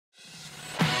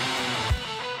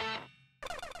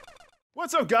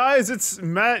What's up, guys? It's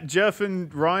Matt, Jeff,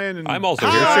 and Ryan, and I'm also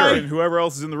Sarah, here, sure. and whoever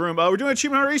else is in the room. We're doing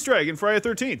Achievement Hunter Easter egg in Friday the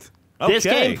 13th. This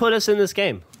game put us in this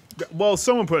game. Well,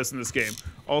 someone put us in this game.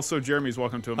 Also, Jeremy's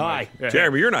welcome to him. Hi. Yeah.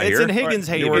 Jeremy, you're not It's here. in Higgins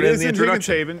You Haven. weren't It in is the in Higgins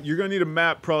introduction. Haven. You're going to need a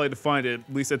map probably to find it.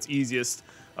 At least that's easiest.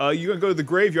 You're going to go to the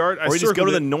graveyard. Or you just go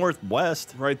to the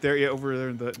northwest. Right there, yeah, over there.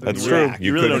 In the That's north. true. You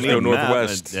You really could don't just need go a map.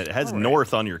 northwest. It has All right.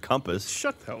 north on your compass.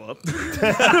 Shut the hell up. There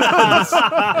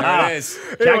it is.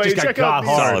 Anyway, just got check caught out these,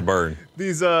 hard. Solid burn.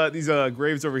 these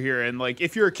graves over here, and like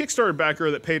if you're a Kickstarter backer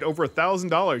that paid over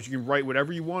 $1,000, you can write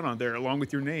whatever you want on there along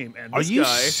with your name. And Are this you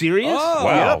guy, serious? Oh.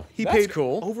 Wow. Yep, he That's paid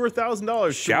cool. over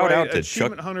 $1,000. Shout out to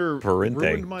Achievement Chuck Hunter Parente.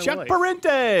 ruined my Chuck life.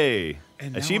 Parente.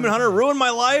 And now Achievement I'm Hunter dead. ruined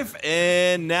my life,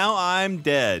 and now I'm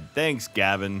dead. Thanks,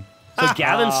 Gavin. So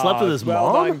Gavin slept with his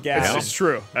well mom? done, Gavin. This is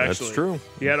true. That's Actually, true.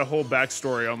 He had a whole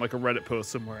backstory on like a Reddit post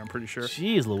somewhere. I'm pretty sure.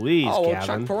 Jeez Louise, Oh, well, Chuck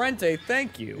Gavin. Parente,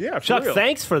 thank you. Yeah, for Chuck, real.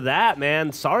 thanks for that,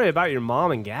 man. Sorry about your mom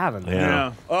and Gavin. Yeah. Yeah.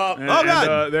 And, Oh,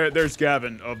 God. there's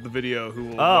Gavin of the video who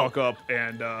will Oh. walk up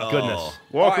and Goodness.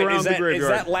 walk All right, around is the that, graveyard. Is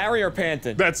that Larry or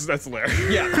Panton? That's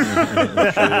Larry. Yeah.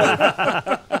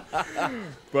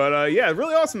 But yeah,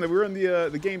 really awesome that we were in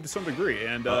the game to some degree.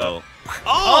 And Oh.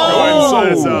 go ahead and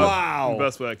sign us out wow. the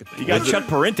best way I could think. You got Chuck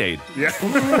Parente. Yeah.